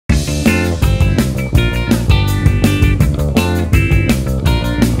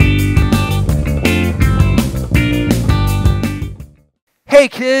Hey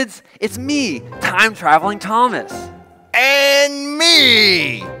kids, it's me, time-traveling Thomas. And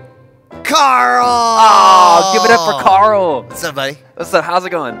me, Carl. Oh, give it up for Carl. What's up, buddy? What's up? How's it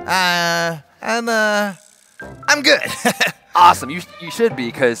going? I'm good. Awesome. You should be,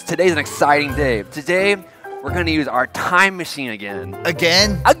 because today's an exciting day. Today, we're going to use our time machine again.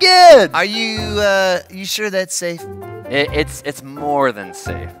 Again? Again! Are you sure that's safe? It's more than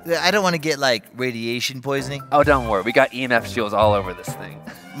safe. I don't want to get like radiation poisoning. Oh, don't worry. We got EMF shields all over this thing.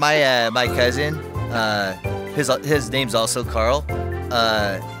 My cousin, his name's also Carl.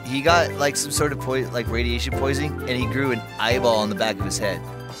 He got like some sort of radiation poisoning, and he grew an eyeball on the back of his head.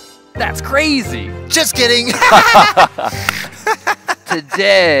 That's crazy. Just kidding.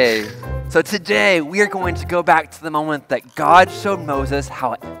 Today, we are going to go back to the moment that God showed Moses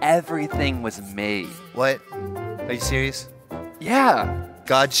how everything was made. What? Are you serious? Yeah.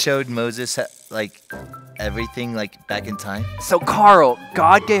 God showed Moses everything back in time? So Carl,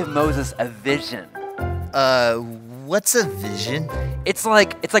 God gave Moses a vision. What's a vision? It's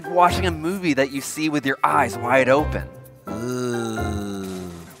like watching a movie that you see with your eyes wide open. Ooh.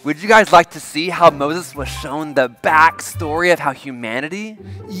 Would you guys like to see how Moses was shown the backstory of how humanity?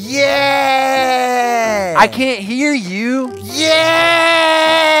 Yeah! I can't hear you. Yeah!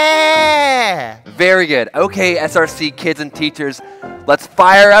 Very good. Okay, SRC kids and teachers, let's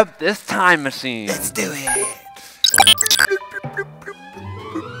fire up this time machine. Let's do it.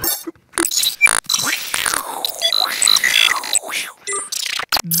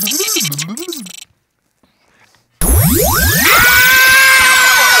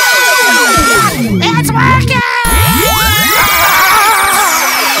 It's working!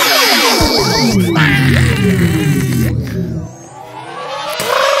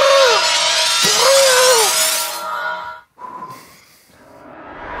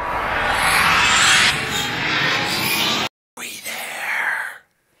 We there?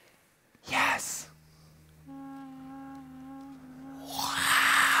 Yes.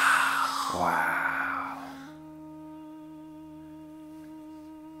 Wow.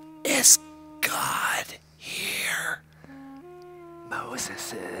 Is God here?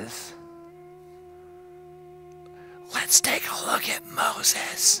 Moses is. Let's take a look at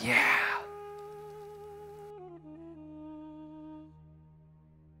Moses. Yeah.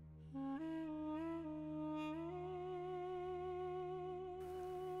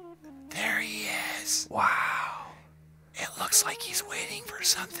 There he is. Wow. It looks like he's waiting for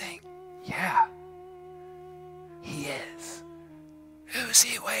something. Yeah. He is. Who's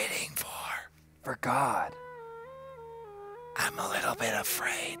he waiting for? For God. I'm a little bit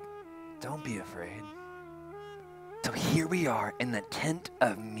afraid. Don't be afraid. So here we are in the tent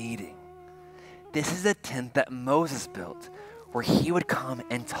of meeting. This is a tent that Moses built where he would come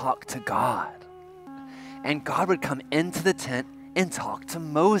and talk to God. And God would come into the tent and talk to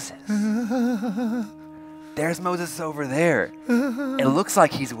Moses. There's Moses over there. It looks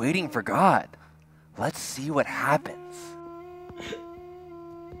like he's waiting for God. Let's see what happens.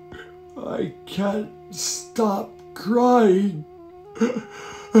 I can't stop crying.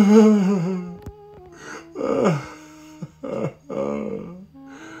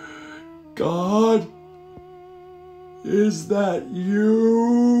 God, is that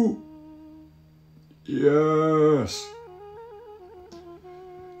you? Yes.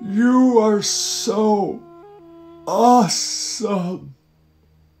 You are so awesome.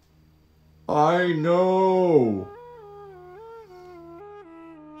 I know.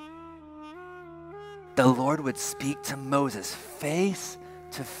 The Lord would speak to Moses face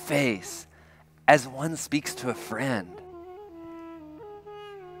to face as one speaks to a friend.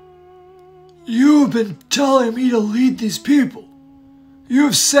 You have been telling me to lead these people. You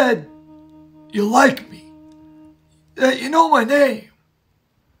have said you like me, that you know my name.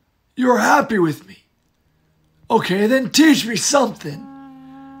 You are happy with me. Okay, then teach me something.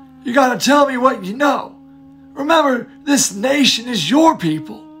 You gotta tell me what you know. Remember, this nation is your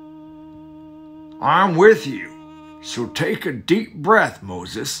people. I'm with you, so take a deep breath,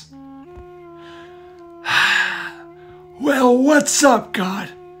 Moses. Well, what's up, God?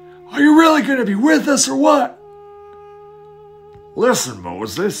 Are you really going to be with us or what? Listen,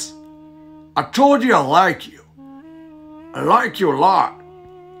 Moses. I told you I like you. I like you a lot.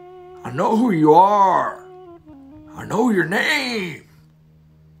 I know who you are. I know your name.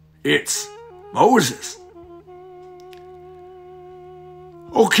 It's Moses.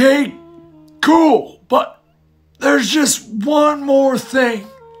 Okay, cool, but there's just one more thing.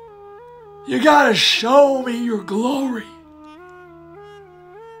 You gotta show me your glory.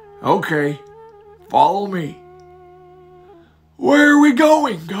 Okay, follow me. Where are we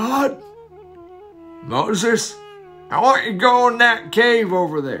going, God? Moses, I want you to go in that cave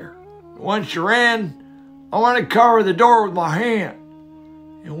over there. Once you're in, I want to cover the door with my hand.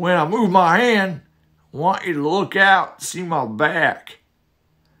 And when I move my hand, I want you to look out and see my back.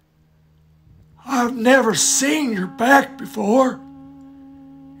 I've never seen your back before.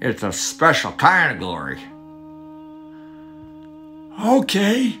 It's a special kind of glory.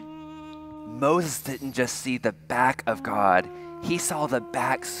 Okay. Moses didn't just see the back of God, he saw the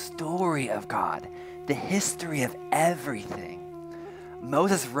backstory of God, the history of everything.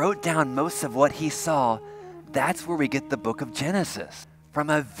 Moses wrote down most of what he saw. That's where we get the book of Genesis, from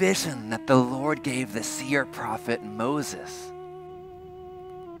a vision that the Lord gave the seer prophet Moses.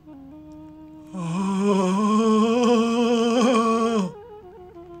 Oh.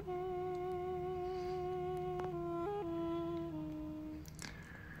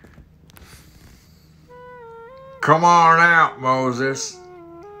 Come on out, Moses.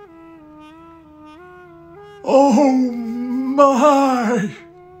 Oh my!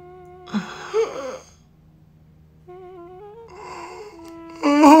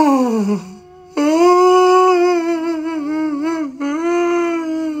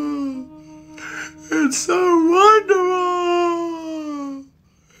 It's so wonderful!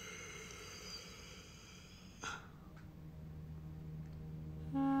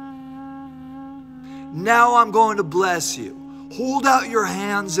 Now I'm going to bless you. Hold out your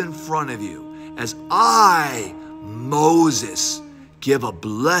hands in front of you as I, Moses, give a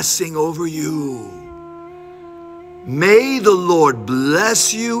blessing over you. May the Lord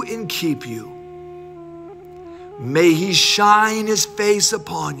bless you and keep you. May he shine his face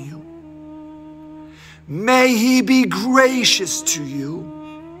upon you. May he be gracious to you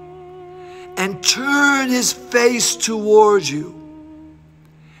and turn his face towards you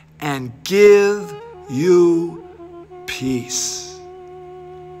and give you peace.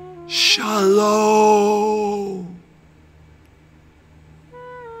 Shalom.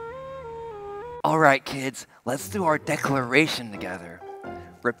 All right, kids, let's do our declaration together.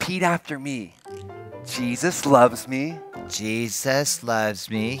 Repeat after me. Jesus loves me Jesus loves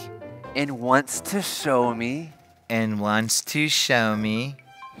me and wants to show me and wants to show me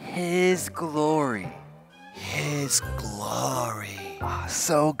his glory. his glory. Ah,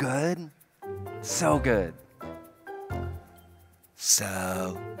 so good. So good.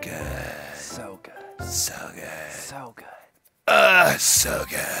 So good. So good. So good. So good. So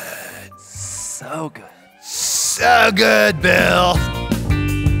good. So good. So good, Bill.